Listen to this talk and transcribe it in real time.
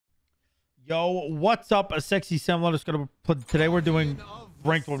Yo, what's up? A sexy Sam. Let us go to play. Today we're doing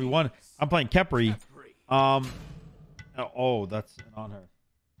ranked 1v1. I'm playing Khepri. Oh, that's an on her.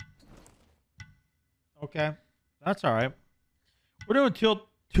 Okay, that's all right. We're doing Tilt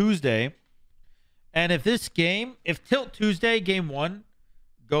Tuesday, and if Tilt Tuesday game 1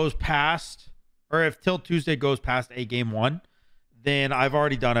 goes past, or if Tilt Tuesday goes past a game 1, then I've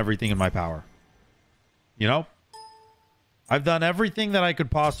already done everything in my power. You know, I've done everything that I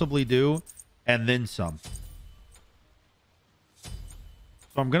could possibly do, and then some. So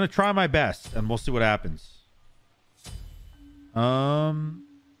I'm gonna try my best, and we'll see what happens.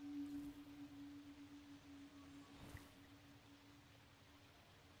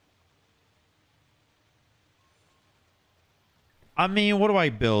 I mean, what do I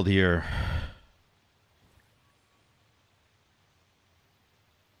build here?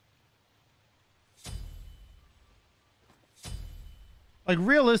 Like,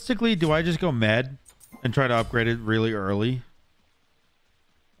 realistically, do I just go med and try to upgrade it really early?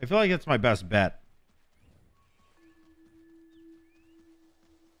 I feel like that's my best bet.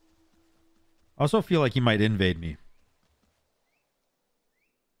 I also feel like he might invade me.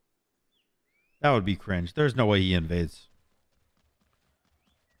 That would be cringe. There's no way he invades.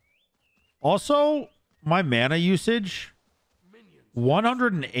 Also, my mana usage,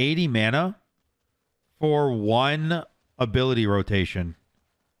 180 mana for one ability rotation.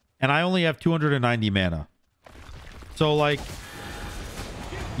 And I only have 290 mana. So, like,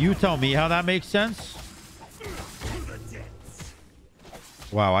 you tell me how that makes sense.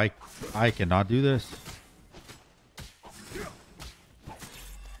 Wow, I cannot do this.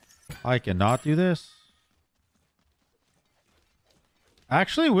 I cannot do this.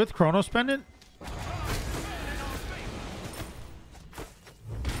 Actually, with Chronos Pendant,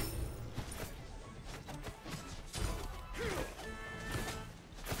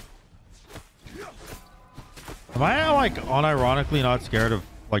 am I like unironically not scared of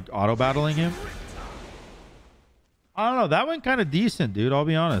like auto battling him? I don't know. That went kind of decent, dude. I'll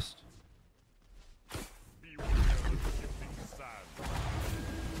be honest.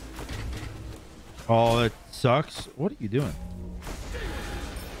 Oh, it sucks. What are you doing?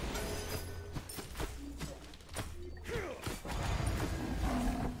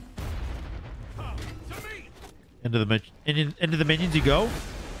 Into the minions you go.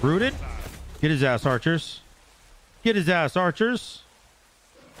 Rooted. Get his ass, archers. Get his ass, archers.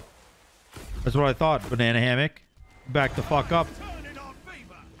 That's what I thought, banana hammock. Back the fuck up.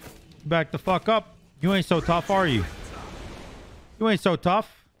 Back the fuck up. You ain't so tough, are you? You ain't so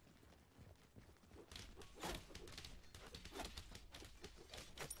tough.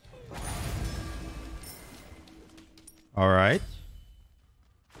 All right.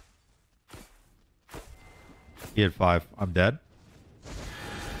 He had 5. I'm dead.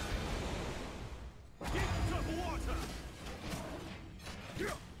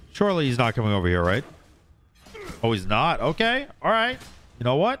 Surely he's not coming over here, right? Oh, he's not? Okay. All right. You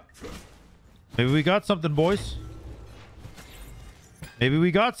know what? Maybe we got something, boys. Maybe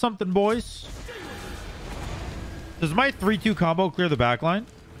we got something, boys. Does my 3-2 combo clear the backline?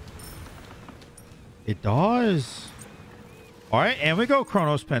 It does. All right. And we go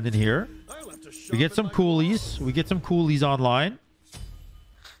Chronos Pendant here. We get some coolies. We get some coolies online.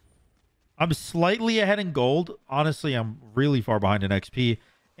 I'm slightly ahead in gold. Honestly, I'm really far behind in XP.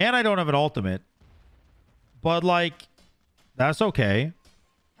 And I don't have an ultimate. But, like, that's okay.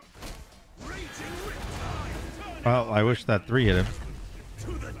 Well, I wish that 3 hit him.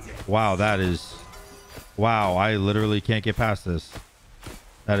 Wow, that is... Wow, I literally can't get past this.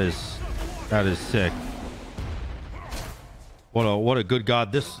 That is sick. What a good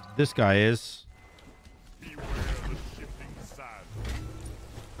god this guy is.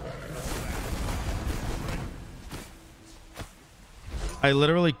 I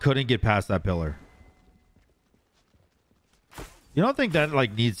literally couldn't get past that pillar. You don't think that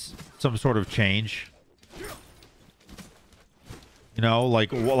like needs some sort of change? You know,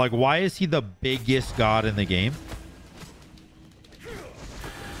 like why is he the biggest god in the game?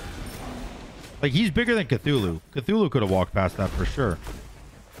 Like, he's bigger than Cthulhu. Cthulhu could have walked past that for sure. All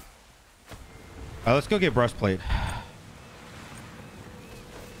right, let's go get breastplate.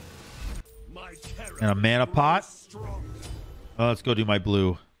 And a mana pot. Let's go do my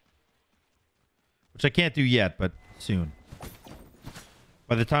blue. Which I can't do yet, but soon.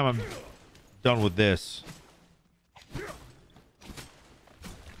 By the time I'm done with this.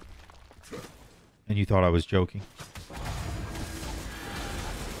 And you thought I was joking.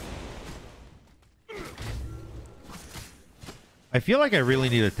 I feel like I really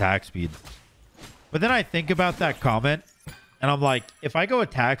need attack speed. But then I think about that comment, and I'm like, if I go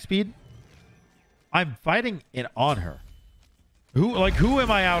attack speed, I'm fighting it on her. Who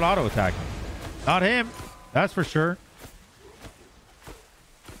am I out auto attacking? Not him. That's for sure.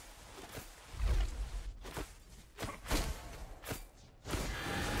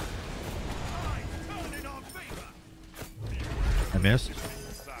 I missed.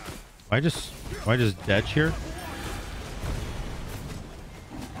 Why just detch here?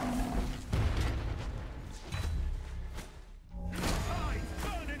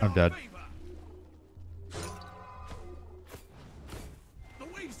 I'm dead. The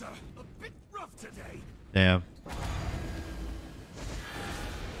waves are a bit rough today. Damn.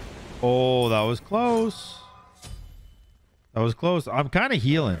 Oh, that was close. That was close. I'm kind of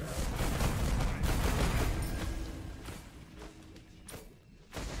healing.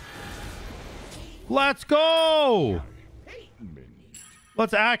 Let's go.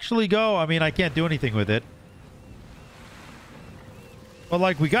 Let's actually go. I mean, I can't do anything with it. But,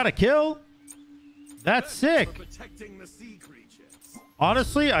 like, we got a kill. That's sick.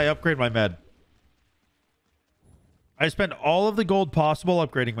 Honestly, I upgrade my med. I spent all of the gold possible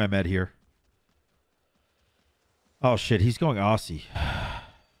upgrading my med here. Oh, shit. He's going Aussie.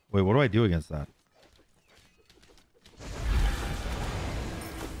 Wait, what do I do against that?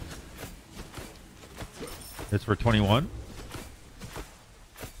 It's for 21.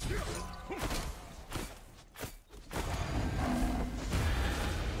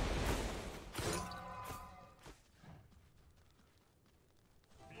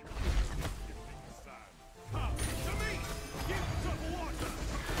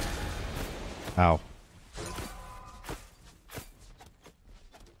 Ow.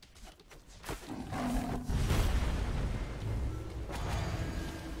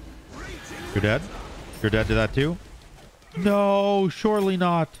 You're dead? You're dead to that too? No, surely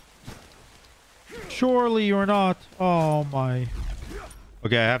not. Surely you're not. Oh my.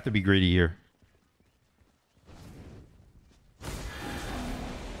 Okay, I have to be greedy here.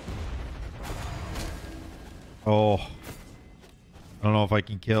 Oh. I don't know if I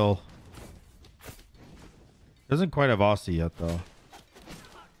can kill. Doesn't quite have Aussie yet though.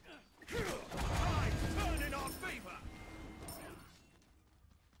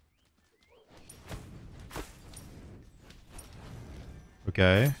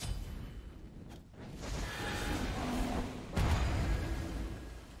 Okay.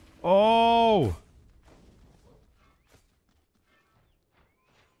 Oh!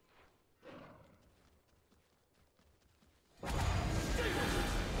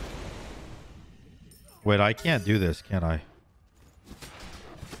 Wait, I can't do this, can I?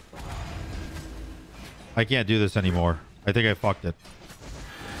 I can't do this anymore. I think I fucked it.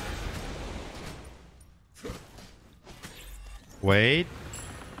 Wait.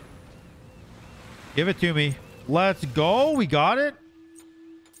 Give it to me. Let's go. We got it.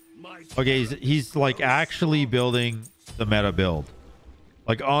 Okay, he's like actually building the meta build.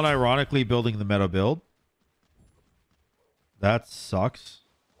 Like unironically building the meta build. That sucks.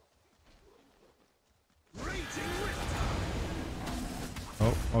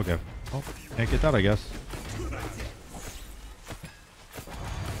 Oh, okay. Oh, can't get that, I guess.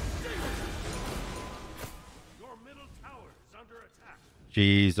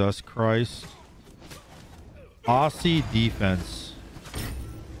 Jesus Christ. Aussie defense.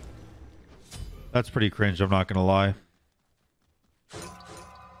 That's pretty cringe, I'm not gonna lie.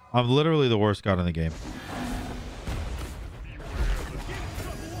 I'm literally the worst god in the game.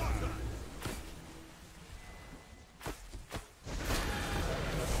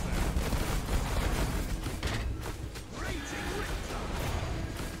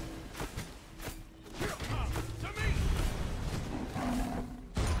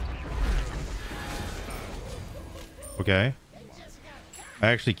 Okay. I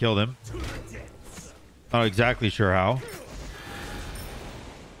actually killed him. Not exactly sure how.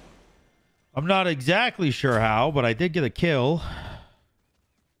 I'm not exactly sure how, but I did get a kill.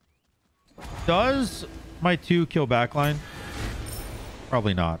 Does my 2 kill backline?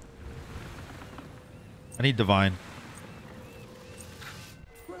 Probably not. I need divine.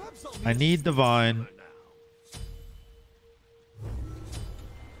 I need divine.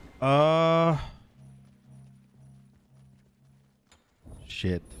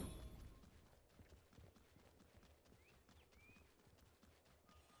 Shit.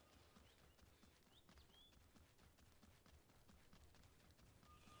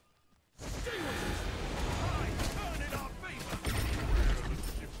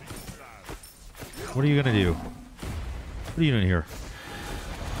 What are you gonna do? What are you doing here?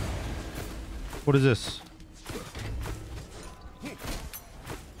 What is this?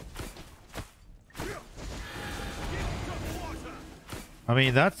 I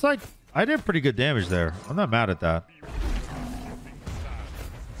mean, that's like I did pretty good damage there. I'm not mad at that.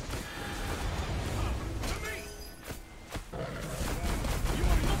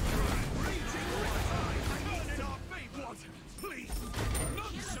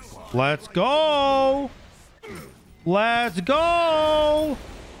 Let's go. Let's go.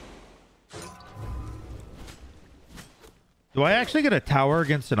 Do I actually get a tower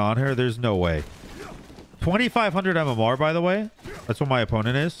against an on here? There's no way. 2,500 MMR, by the way. That's what my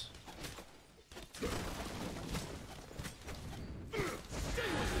opponent is.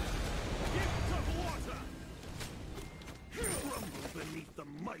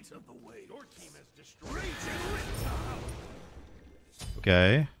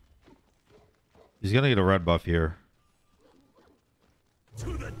 Okay. He's gonna get a red buff here.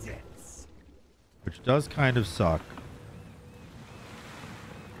 To the depths. Which does kind of suck.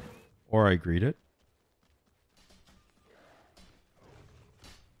 Or I greet it.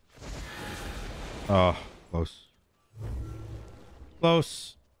 Oh, close.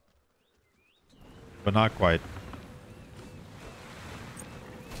 Close. But not quite.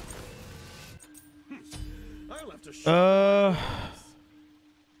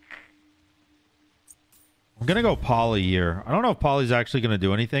 I'm gonna go Poly here. I don't know if Poly's actually gonna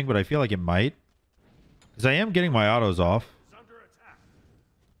do anything, but I feel like it might. Because I am getting my autos off.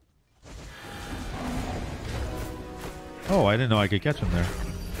 Oh, I didn't know I could catch him there.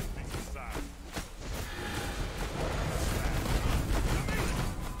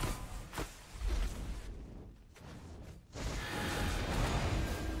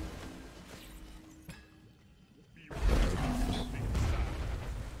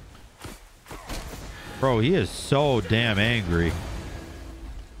 Bro, he is so damn angry.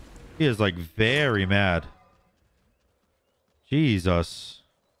 He is like very mad. Jesus.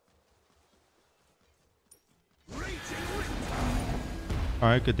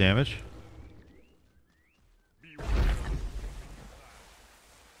 Alright, good damage.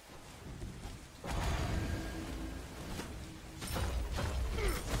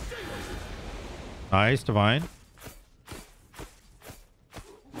 Nice, Divine.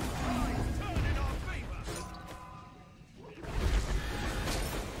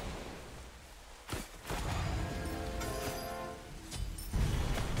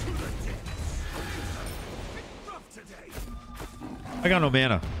 I got no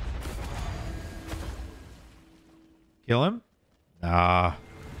mana. Kill him? Nah.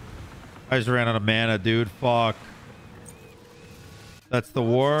 I just ran out of mana, dude. Fuck. That's the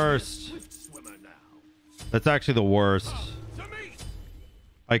worst. That's actually the worst.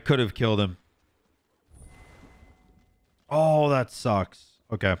 I could have killed him. Oh, that sucks.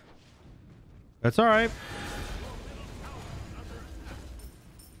 Okay. That's all right.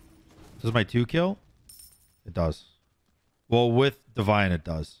 Does my 2 kill? It does. Well, with Divine, it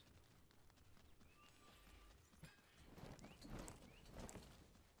does.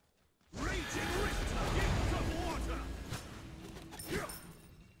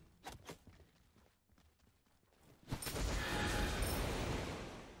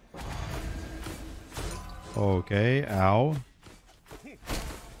 Okay, ow.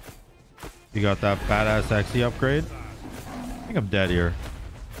 You got that badass XE upgrade? I think I'm dead here.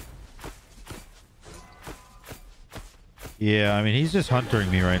 Yeah, I mean, he's just huntering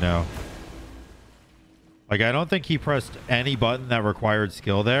me right now. Like, I don't think he pressed any button that required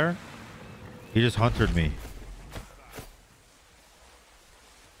skill there. He just hunted me.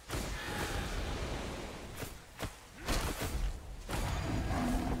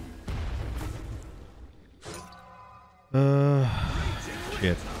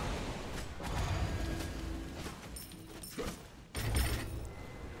 Shit.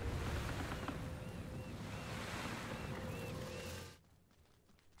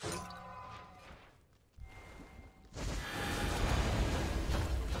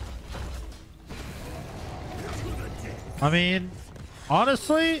 I mean,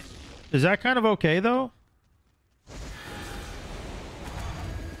 honestly, is that kind of okay, though?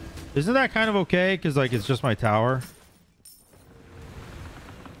 Isn't that kind of okay? Because, like, it's just my tower.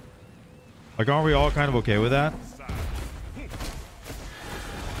 Like, aren't we all kind of okay with that?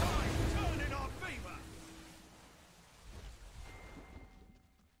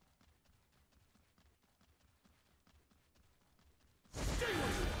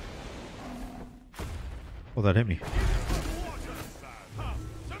 Oh, that hit me.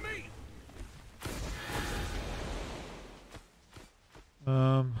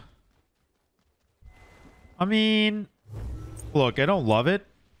 I mean, look, I don't love it.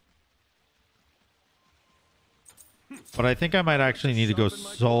 But I think I might actually need to go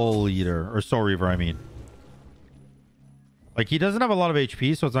Soul Eater. Or Soul Reaver, I mean. Like, he doesn't have a lot of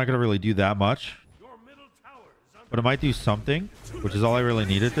HP, so it's not going to really do that much. Your middle tower is under But it might do something, which is all I really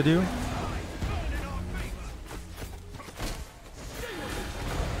needed to do.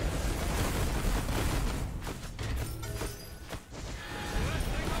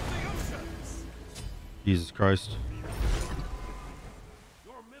 Jesus Christ.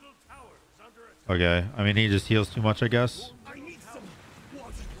 Your middle tower is under attack. Okay. I mean, he just heals too much, I guess. I need some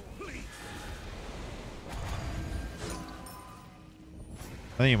water, please.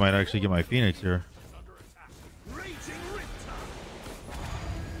 I think you might actually get my Phoenix here. Is under attack. Raging Riptide.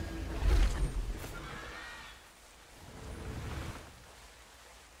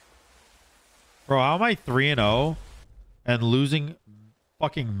 Bro, how am I 3-0 and losing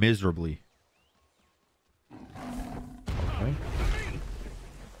fucking miserably? Okay.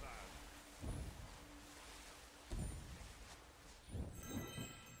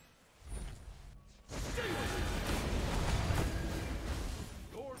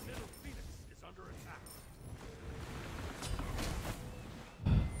 Your middle Phoenix is under attack.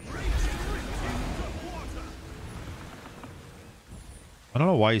 Raging Riptide of water. I don't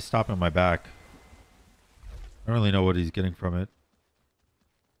know why he's stopping my back. I don't really know what he's getting from it.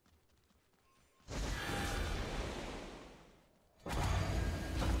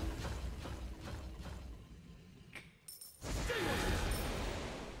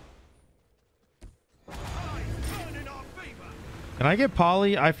 Turn in our favor. Can I get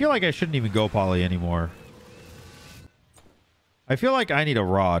Poly? I feel like I shouldn't even go Poly anymore. I feel like I need a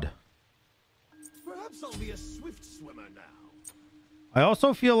rod. Perhaps I'll be a swift swimmer now. I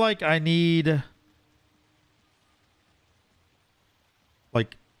also feel like I need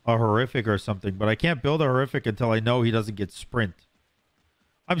like a horrific or something, but I can't build a horrific until I know he doesn't get sprint.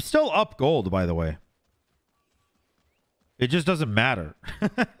 I'm still up gold, by the way. It just doesn't matter.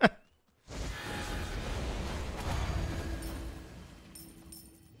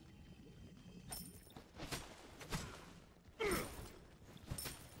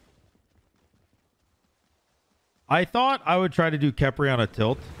 I thought I would try to do Khepri on a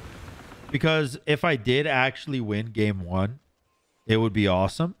tilt, because if I did actually win game 1, it would be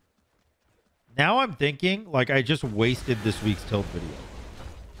awesome. Now I'm thinking like I just wasted this week's tilt video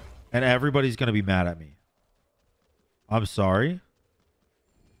and everybody's going to be mad at me. I'm sorry.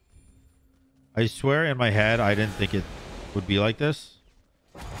 I swear in my head I didn't think it would be like this.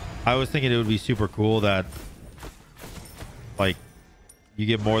 I was thinking it would be super cool that like you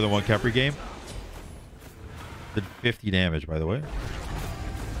get more than one Khepri game. Did 50 damage, by the way.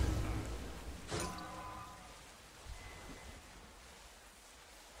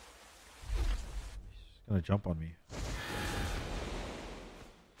 He's gonna jump on me.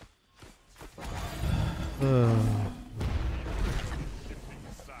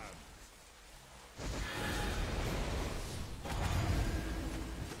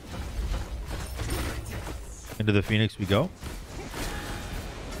 Into the Phoenix we go.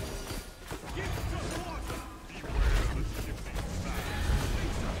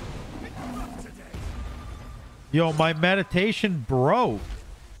 Yo, my meditation broke.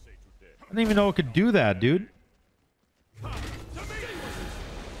 I didn't even know it could do that, dude.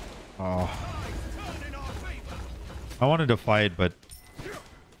 Oh. I wanted to fight, but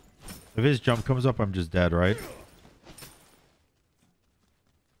if his jump comes up, I'm just dead, right?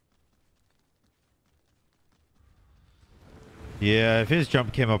 Yeah, if his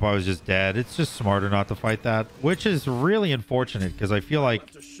jump came up, I was just dead. It's just smarter not to fight that, which is really unfortunate because I feel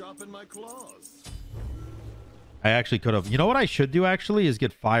like To sharpen my claws. I actually could have. You know what I should do actually is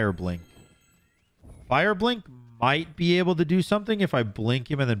get Fire Blink. Fire Blink might be able to do something if I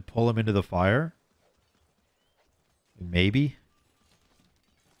blink him and then pull him into the fire. Maybe.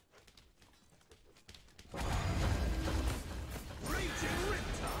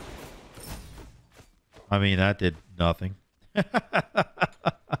 I mean, that did nothing.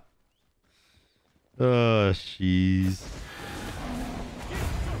 Oh, jeez.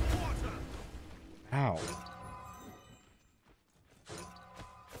 Ow.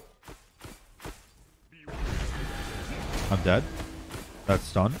 I'm dead. That's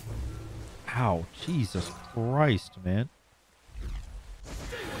stun. Ow. Jesus Christ, man.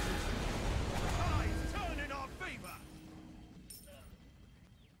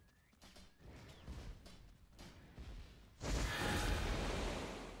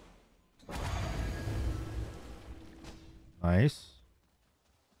 Nice.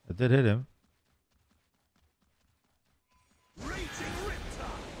 That did hit him. Did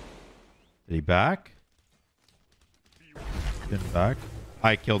he back? Didn't back.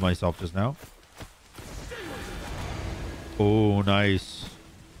 I killed myself just now. Oh, nice.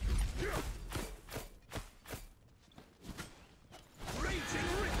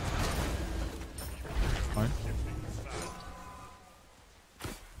 Fine.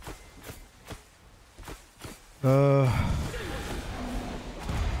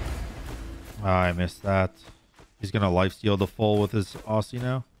 I missed that. He's gonna lifesteal the full with his Aussie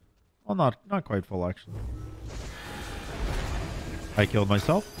now. Well, not quite full actually. I killed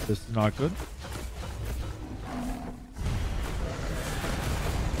myself. This is not good.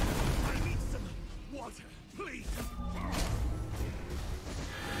 I need some water, please.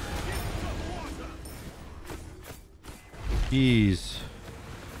 Jeez.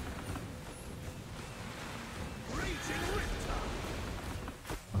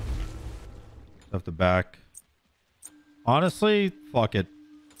 Have to back. Honestly, fuck it.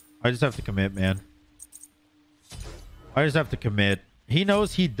 I just have to commit, man. I just have to commit. He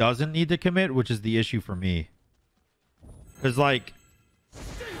knows he doesn't need to commit, which is the issue for me. Because, like,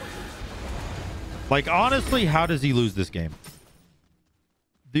 honestly, how does he lose this game?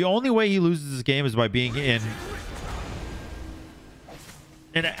 The only way he loses this game is by being in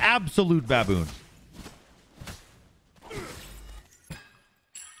an absolute baboon.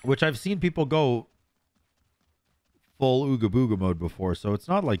 Which I've seen people go full Ooga Booga mode before, so it's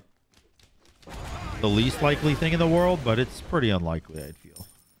not like the least likely thing in the world, but it's pretty unlikely, I'd feel.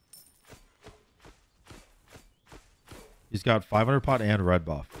 He's got 500 pot and red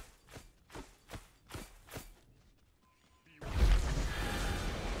buff.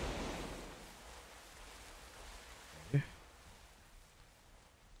 Okay.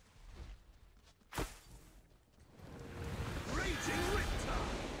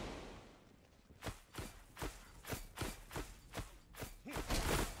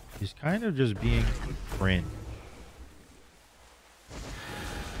 He's kind of just being cringe.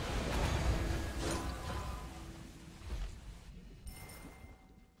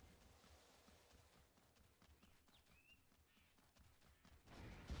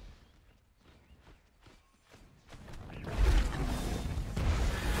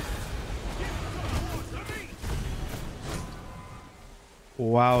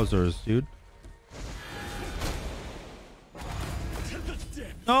 Wowzers, dude.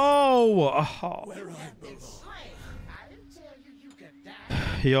 No! Oh.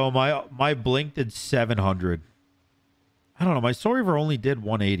 Yo, my blink did 700. I don't know. My Soul Reaver only did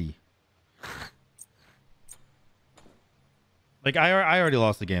 180. Like, I already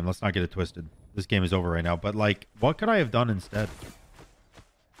lost the game. Let's not get it twisted. This game is over right now. But, like, what could I have done instead?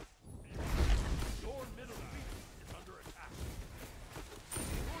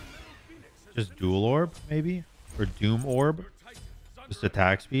 Just Dual Orb, maybe? Or Doom Orb? Just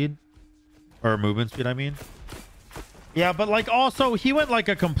attack speed? Or movement speed, I mean. Yeah, but, like, also, he went, like,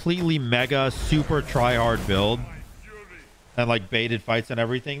 a completely mega, super try-hard build. And, like, baited fights and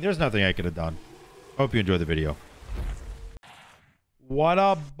everything. There's nothing I could have done. Hope you enjoyed the video. What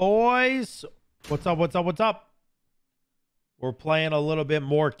up, boys? What's up, what's up, what's up? We're playing a little bit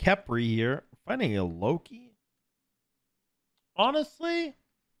more Khepri here. Finding a Loki? Honestly?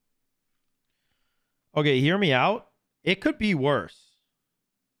 Okay, hear me out. It could be worse.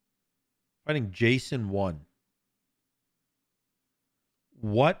 Fighting Jason 1.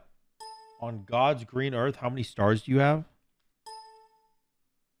 What on God's green earth? How many stars do you have?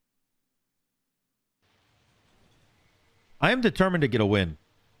 I am determined to get a win.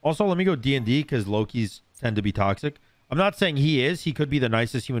 Also, let me go D&D because Lokis tend to be toxic. I'm not saying he is. He could be the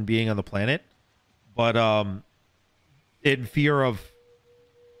nicest human being on the planet. But in fear of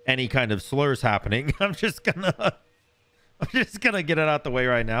any kind of slurs happening, I'm just gonna get it out the way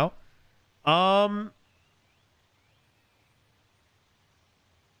right now. I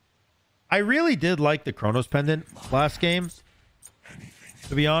really did like the Chronos Pendant last game,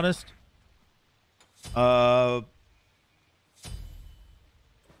 to be honest.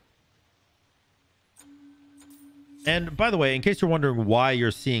 And by the way, in case you're wondering why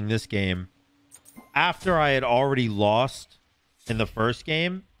you're seeing this game, after I had already lost in the first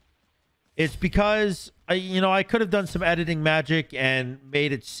game, it's because I could have done some editing magic and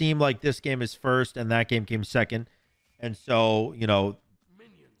made it seem like this game is first and that game came second. And so,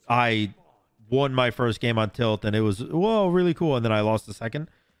 I won my first game on tilt and it was, whoa, really cool. And then I lost the second.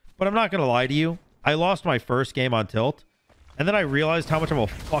 But I'm not going to lie to you. I lost my first game on tilt. And then I realized how much of a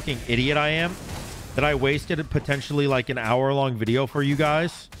fucking idiot I am. That I wasted potentially like an hour-long video for you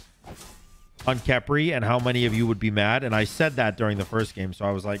guys on Khepri and how many of you would be mad. And I said that during the first game. So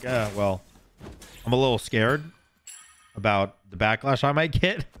I was like, well, I'm a little scared about the backlash I might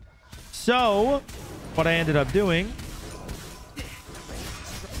get. So what I ended up doing,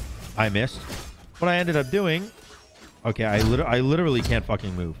 I missed. What I ended up doing, okay, I literally can't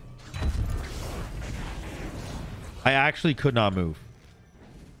fucking move. I actually could not move.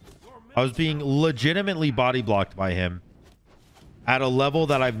 I was being legitimately body blocked by him at a level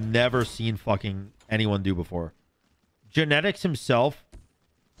that I've never seen fucking anyone do before. Genetics himself,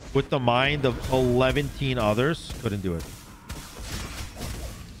 with the mind of 11 others, couldn't do it.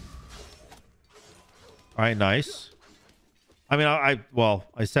 All right, nice. I mean, well,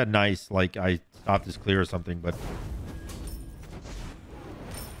 I said nice, like I stopped his clear or something, but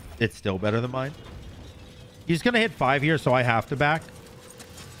it's still better than mine. He's going to hit 5 here, so I have to back.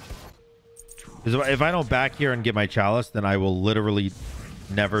 Because if I don't back here and get my chalice, then I will literally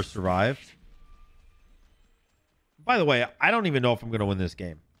never survive. By the way, I don't even know if I'm going to win this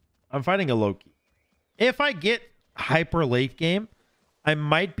game. I'm fighting a Loki. If I get hyper late game, I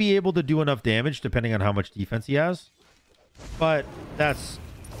might be able to do enough damage depending on how much defense he has. But that's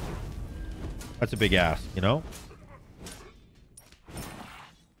a big ask, you know?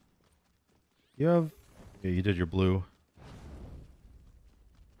 You have... Yeah, you did your blue.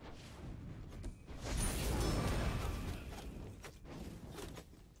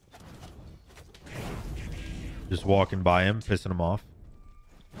 Just walking by him, pissing him off.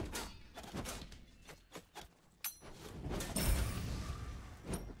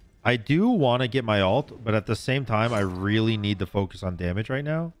 I do want to get my ult, but at the same time, I really need to focus on damage right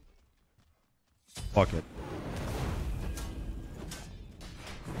now. Fuck it.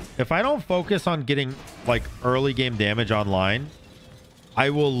 If I don't focus on getting, like, early game damage online, I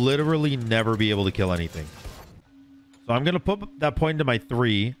will literally never be able to kill anything. So I'm going to put that point into my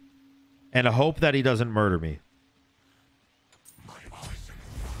 3 and hope that he doesn't murder me.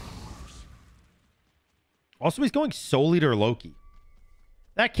 Also, he's going Soul Leader Loki.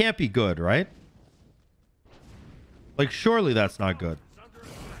 That can't be good, right? Like, surely that's not good.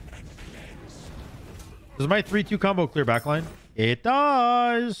 Does my 3-2 combo clear backline? It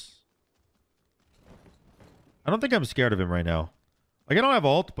does. I don't think I'm scared of him right now. Like, I don't have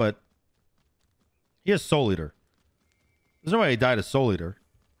ult, but he has Soul Eater. There's no way he died as Soul Eater.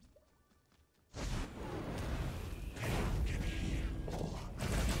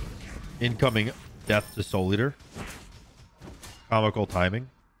 Incoming death to Soul Eater. Comical timing.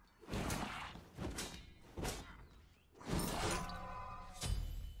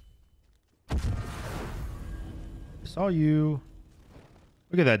 I saw you.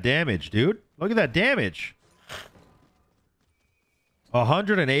 Look at that damage, dude. Look at that damage.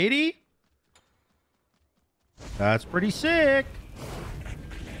 180? That's pretty sick.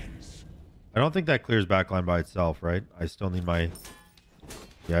 I don't think that clears backline by itself, right? I still need my...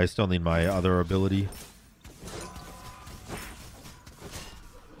 Yeah, I still need my other ability.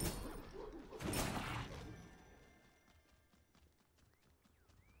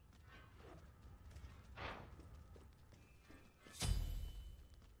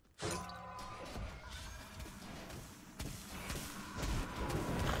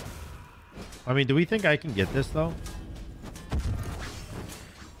 I mean, do we think I can get this, though?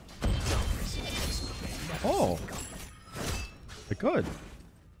 Oh. I could.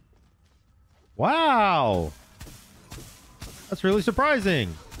 Wow. That's really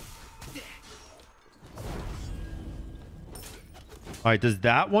surprising. All right, does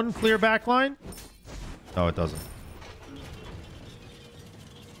that one clear backline? No, it doesn't.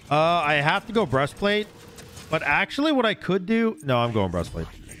 I have to go breastplate. But actually, what I could do... No, I'm going breastplate.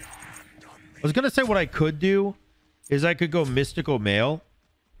 I was going to say what I could do is I could go Mystical Mail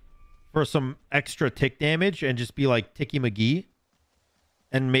for some extra tick damage and just be like Ticky McGee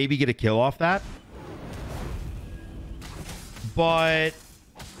and maybe get a kill off that. But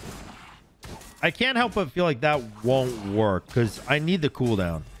I can't help but feel like that won't work because I need the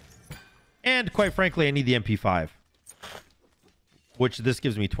cooldown. And quite frankly, I need the MP5, which this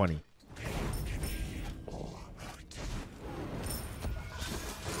gives me 20.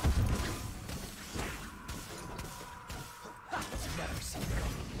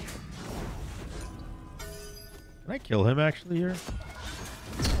 Can I kill him actually here?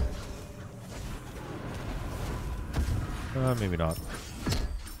 Maybe not.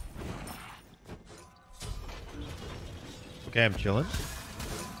 Okay, I'm chilling.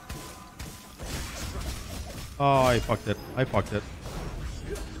 Oh, I fucked it. I fucked it.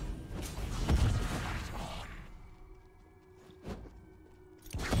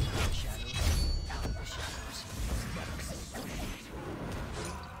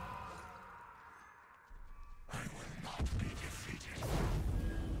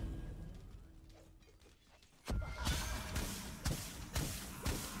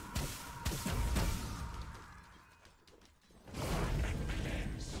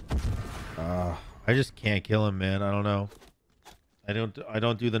 I just can't kill him, man. I don't know. I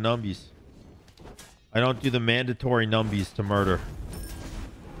don't do the numbies. I don't do the mandatory numbies to murder.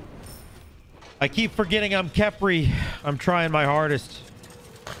 I keep forgetting I'm Khepri. I'm trying my hardest.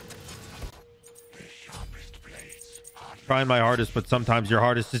 Trying my hardest, but sometimes your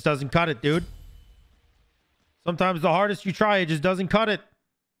hardest just doesn't cut it, dude. Sometimes the hardest you try, it just doesn't cut it.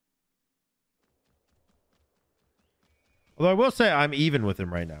 Although I will say I'm even with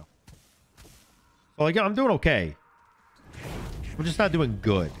him right now. So like, I'm doing okay. I'm just not doing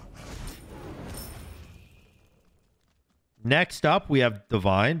good. Next up, we have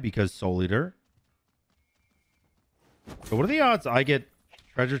Divine because Soul Eater. So what are the odds I get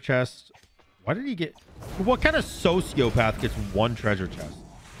treasure chest? Why did he get... What kind of sociopath gets one treasure chest?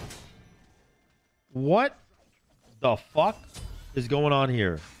 What the fuck is going on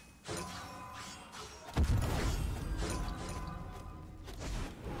here?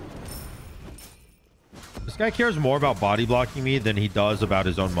 This guy cares more about body blocking me than he does about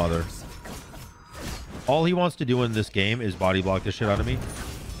his own mother. All he wants to do in this game is body block the shit out of me.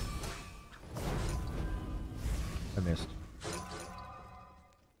 I missed.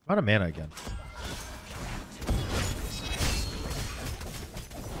 I'm out of mana again.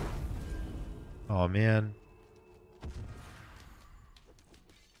 Oh, man.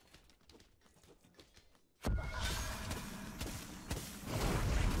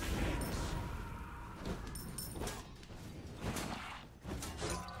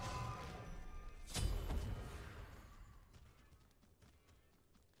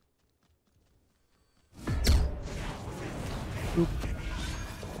 Oop.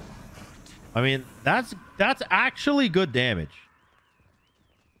 I mean, that's actually good damage.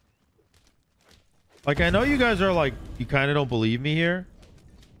 Like, I know you guys are like, you kind of don't believe me here.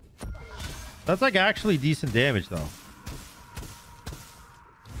 That's like actually decent damage, though.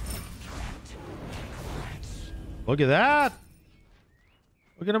 Look at that.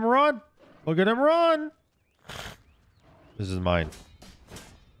 Look at him run. Look at him run. This is mine.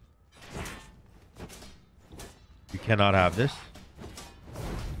 You cannot have this.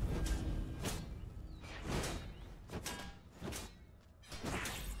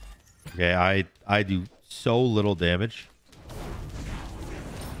 Okay, I do so little damage.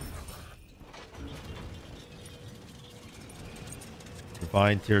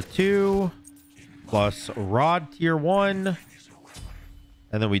 Divine tier 2 plus Rod tier 1.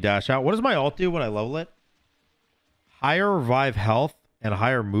 And then we dash out. What does my ult do when I level it? Higher revive health and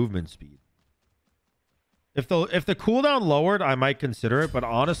higher movement speed. If the cooldown lowered, I might consider it, but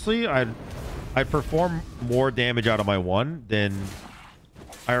honestly, I'd perform more damage out of my one than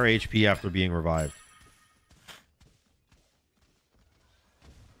higher HP after being revived.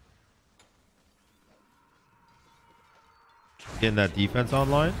 Getting that defense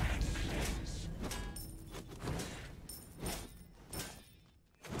online.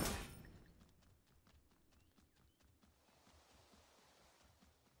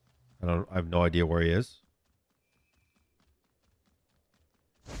 I have no idea where he is.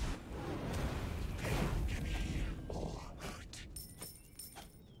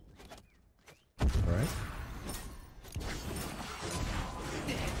 Right.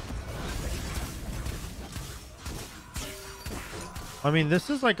 I mean, this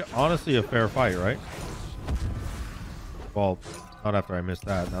is like honestly a fair fight, right? Well, not after I missed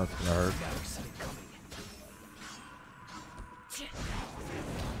that. Now it's gonna hurt.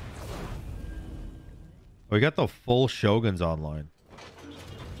 We got the full Shoguns online.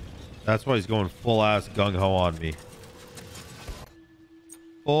 That's why he's going full ass gung ho on me.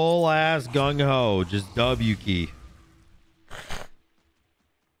 Full ass gung ho, just W key.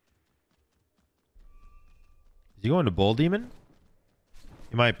 Is he going to Bull Demon?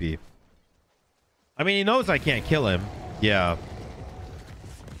 He might be. I mean, he knows I can't kill him. Yeah.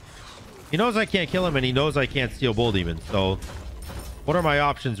 He knows I can't kill him, and he knows I can't steal Bull Demon. So, what are my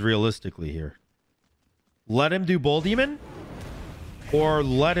options realistically here? Let him do Bull Demon, or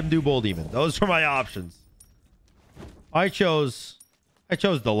let him do Bull Demon. Those are my options. I chose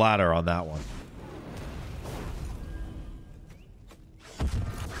the latter on that one.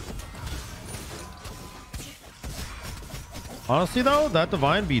 Honestly, though, that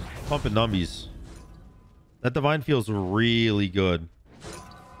Divine be pumping numbies. That Divine feels really good.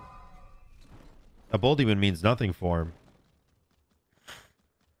 That Bull Demon means nothing for him.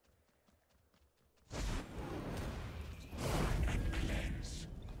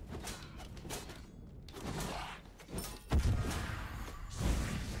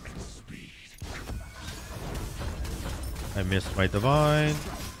 I missed my Divine.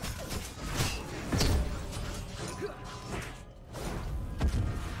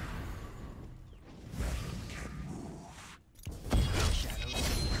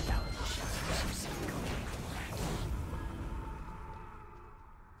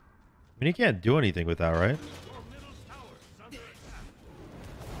 mean, he can't do anything with that, right?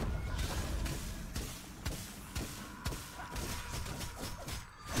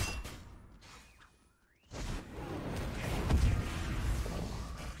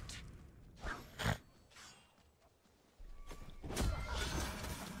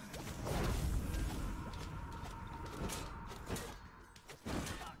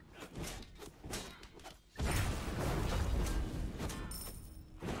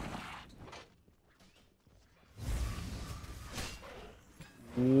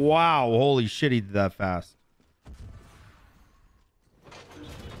 Wow, holy shit, he did that fast.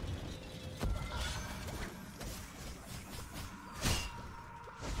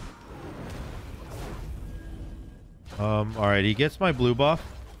 All right, he gets my blue buff.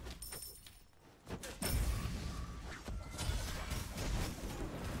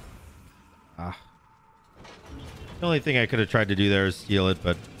 Ah. The only thing I could have tried to do there is steal it,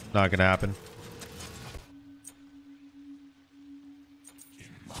 but not gonna happen.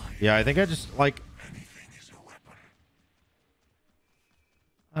 Yeah, I think I just, like...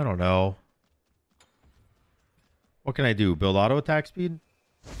 I don't know. What can I do? Build auto attack speed?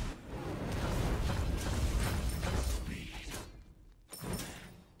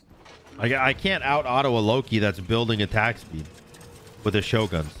 I can't out auto a Loki that's building attack speed with his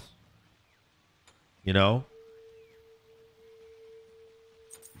Shoguns. You know?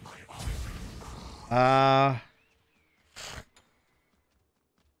 I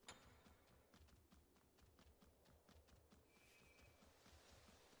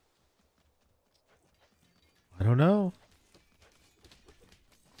don't know.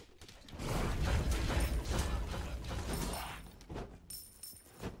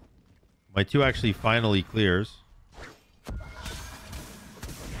 My 2 actually finally clears.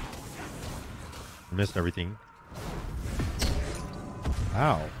 Missed everything.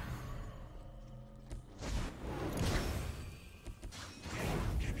 Ow.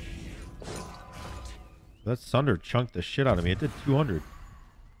 That Sunder chunked the shit out of me. It did 200.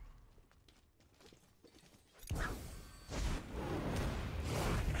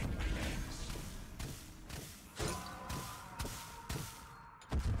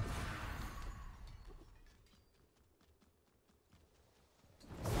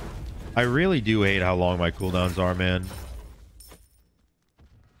 I really do hate how long my cooldowns are, man.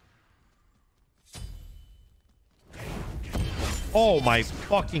 Oh my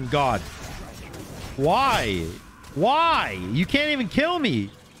fucking god. Why? Why? You can't even kill me.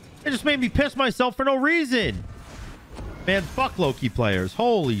 It just made me piss myself for no reason. Man, fuck Loki players.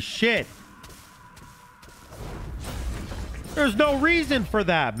 Holy shit. There's no reason for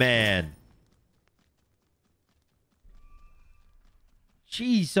that, man.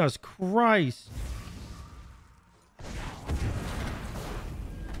 Jesus Christ.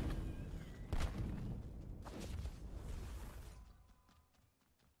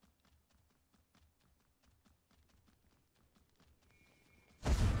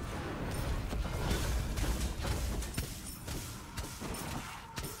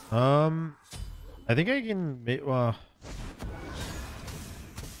 I think I can, well,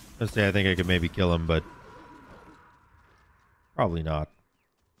 let's say I think I could maybe kill him, but probably not.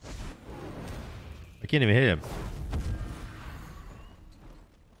 I can't even hit him.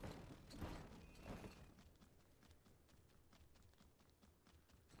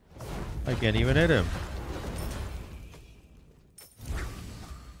 I can't even hit him.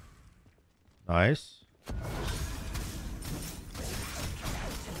 Nice.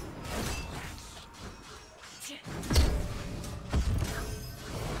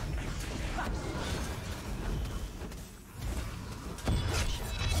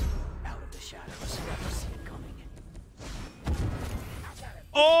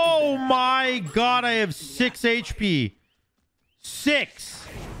 Oh my god, I have 6 HP. 6.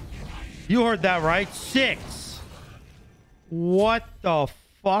 You heard that right? 6. What the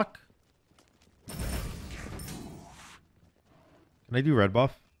fuck? Can I do red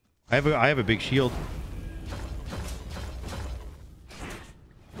buff? I have a big shield.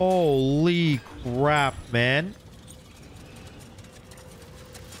 Holy crap, man.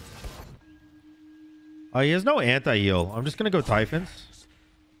 He has no anti-heal. I'm just gonna go Typhons.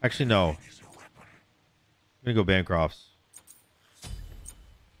 Actually, no. I'm gonna go Bancrofts.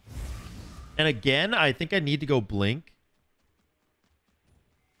 And again, I think I need to go Blink.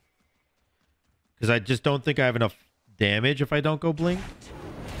 Because I just don't think I have enough damage if I don't go Blink.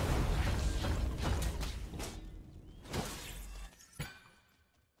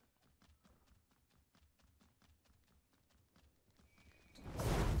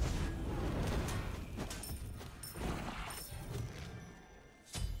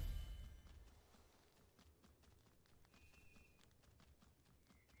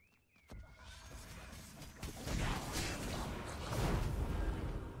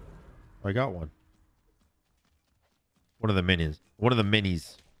 I got one. One of the minions. One of the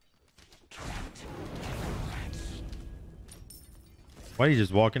minis. Why did you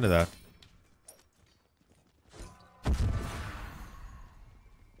just walk into that?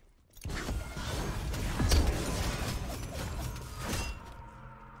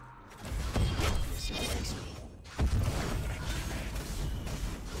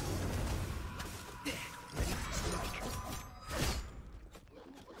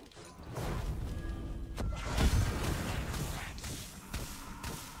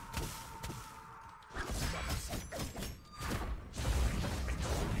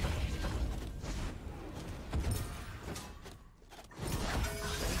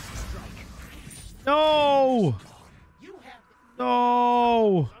 No!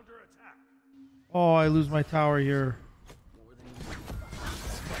 No! Oh, I lose my tower here.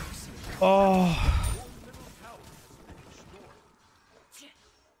 Oh.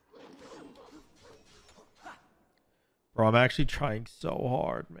 Bro, I'm actually trying so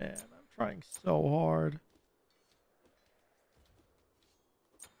hard, man. I'm trying so hard.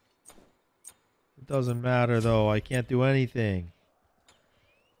 It doesn't matter, though. I can't do anything.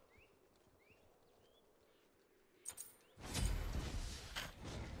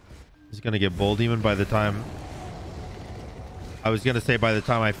 He's gonna get Bull Demon by the time... I was gonna say by the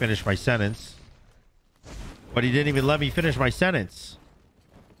time I finish my sentence. But he didn't even let me finish my sentence.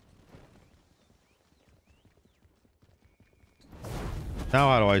 Now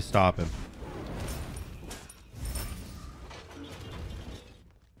how do I stop him?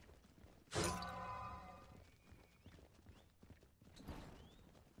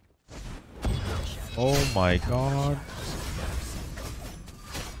 Oh my god.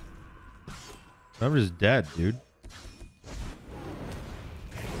 I'm just dead, dude.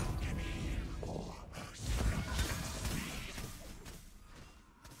 I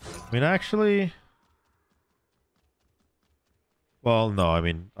mean, actually... Well, no, I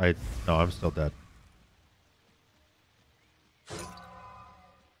mean, no, I'm still dead.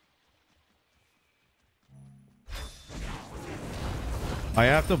 I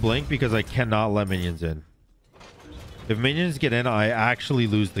have to blink because I cannot let minions in. If minions get in, I actually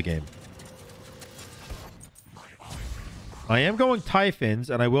lose the game. I am going Typhons,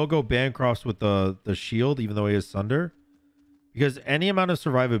 and I will go Bancrofts with the shield, even though he has Sunder. Because any amount of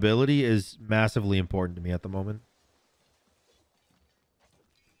survivability is massively important to me at the moment.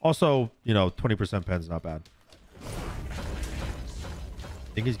 Also, you know, 20% pen's not bad. I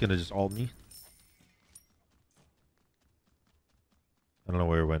think he's going to just ult me. I don't know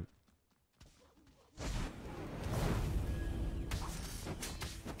where he went.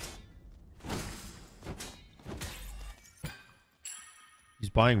 He's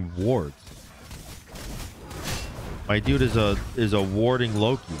buying wards. My dude is a warding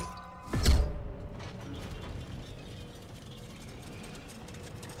Loki.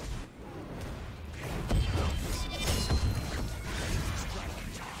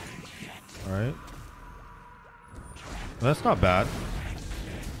 All right. Well, that's not bad.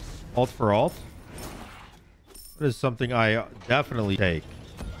 Alt for alt. That is something I definitely take.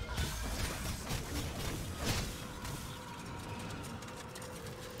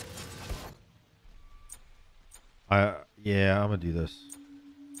 Yeah, I'm gonna do this.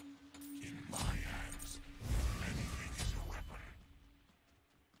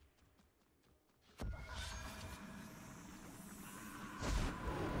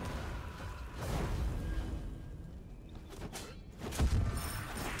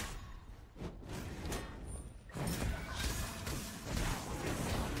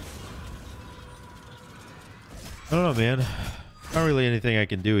 I don't know, man. Not really anything I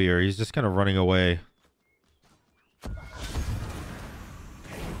can do here. He's just kind of running away.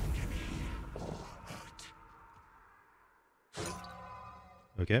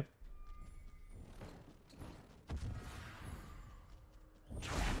 Okay.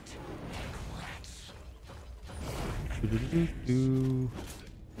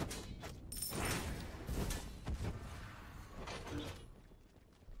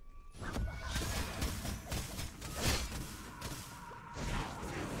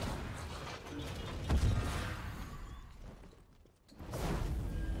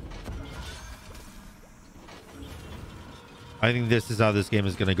 I think this is how this game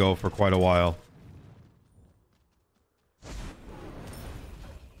is going to go for quite a while.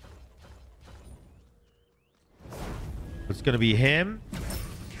 It's going to be him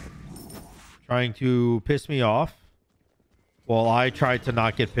trying to piss me off while I try to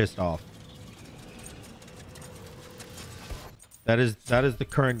not get pissed off. That is the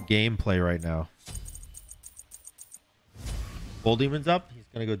current gameplay right now. Bull Demon's up. He's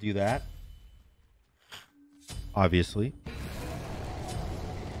Gonna go do that. Obviously.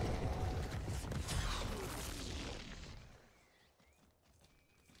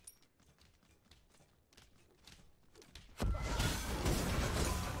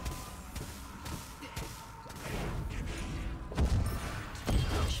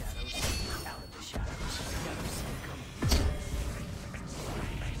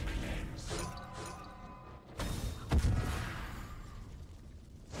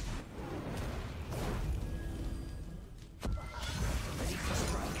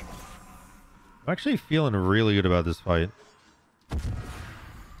 I'm actually feeling really good about this fight.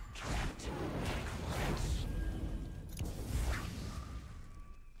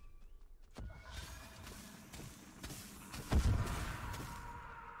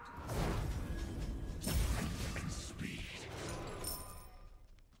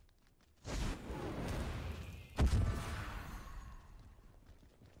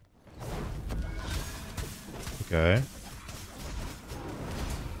 Okay.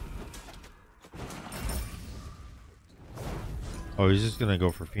 Oh, he's just gonna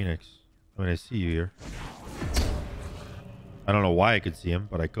go for Phoenix. I mean, I see you here. I don't know why I could see him,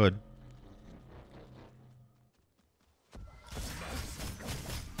 but I could.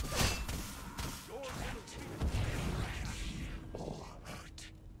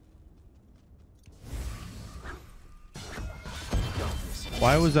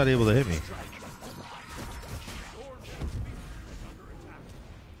 Why was that able to hit me?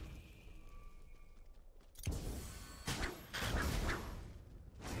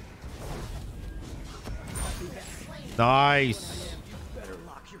 Nice.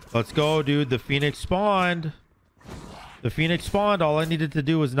 Let's go, dude. The Phoenix spawned. The Phoenix spawned. All I needed to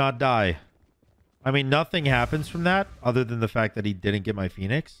do was not die. I mean, nothing happens from that other than the fact that he didn't get my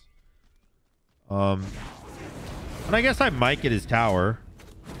Phoenix. And I guess I might get his tower.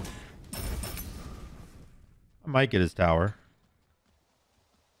 I might get his tower.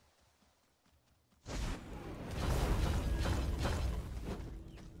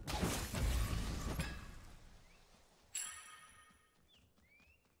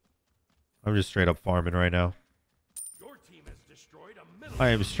 I'm just straight up farming right now. Your team has destroyed a middle. I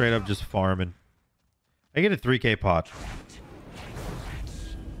am straight up just farming. I get a 3K pot.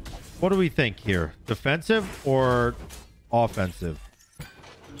 What do we think here? Defensive or offensive?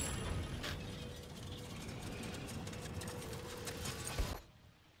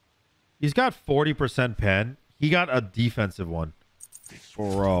 He's got 40% pen. He got a defensive one.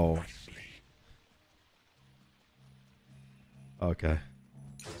 Bro. Okay.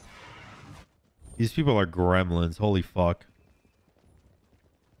 These people are gremlins. Holy fuck.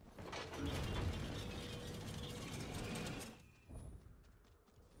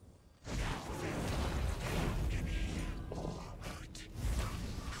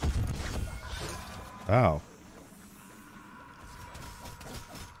 Wow.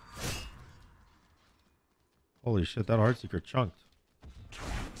 Holy shit, that Heartseeker chunked.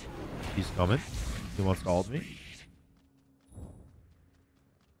 He's coming. He wants to ult me.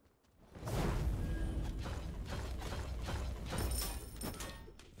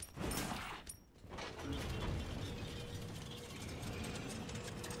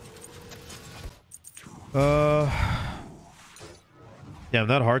 Damn,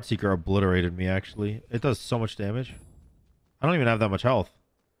 that Heartseeker obliterated me, actually. It does so much damage. I don't even have that much health.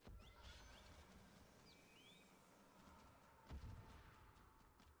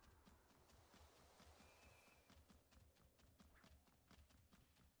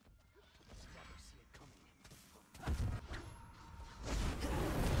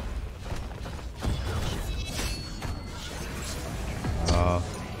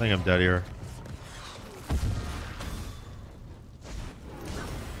 I think I'm dead here.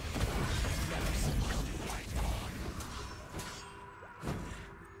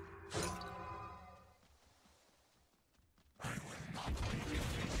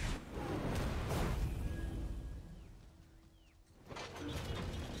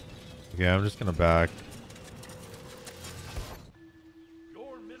 Okay, I'm just gonna back.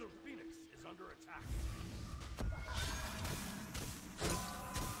 Your middle Phoenix is under attack.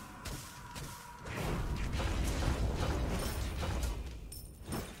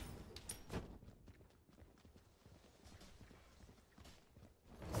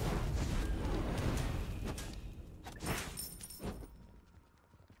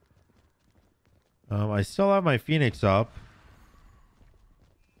 I still have my Phoenix up.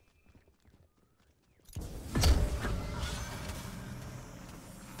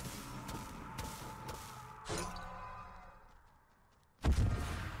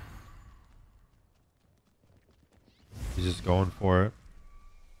 He's just going for it.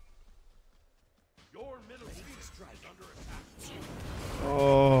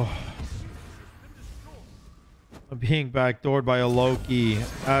 being backdoored by a Loki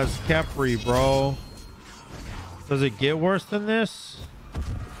as Khepri, bro. Does it get worse than this?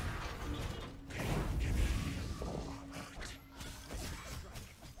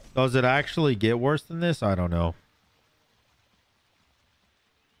 Does it actually get worse than this? I don't know.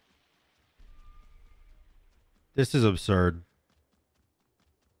 This is absurd.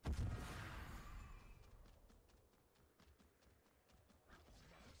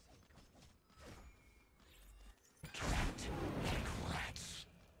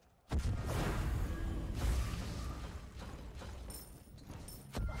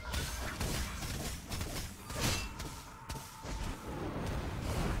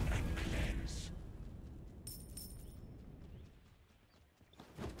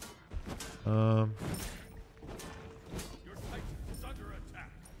 Your Titan is under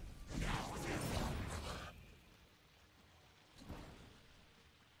attack.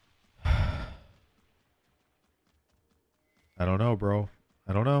 I don't know, bro.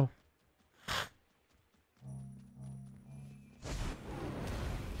 I don't know.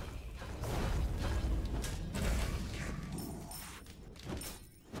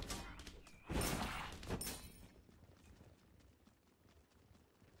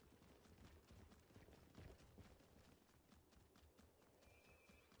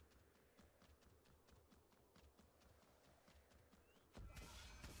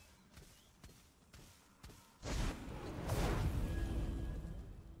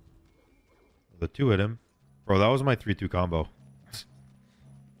 The 2 hit him. Bro, that was my 3-2 combo.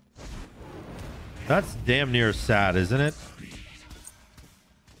 That's damn near sad, isn't it?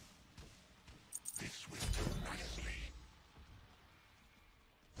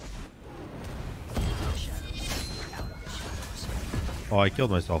 Oh, I killed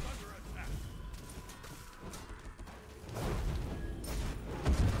myself.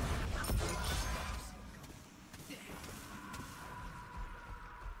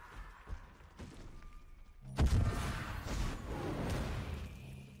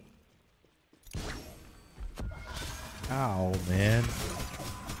 Ow, man.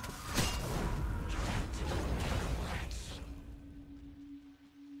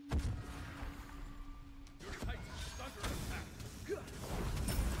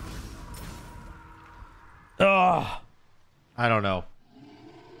 Ugh. I don't know.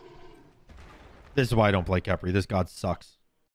 This is why I don't play Khepri. This god sucks.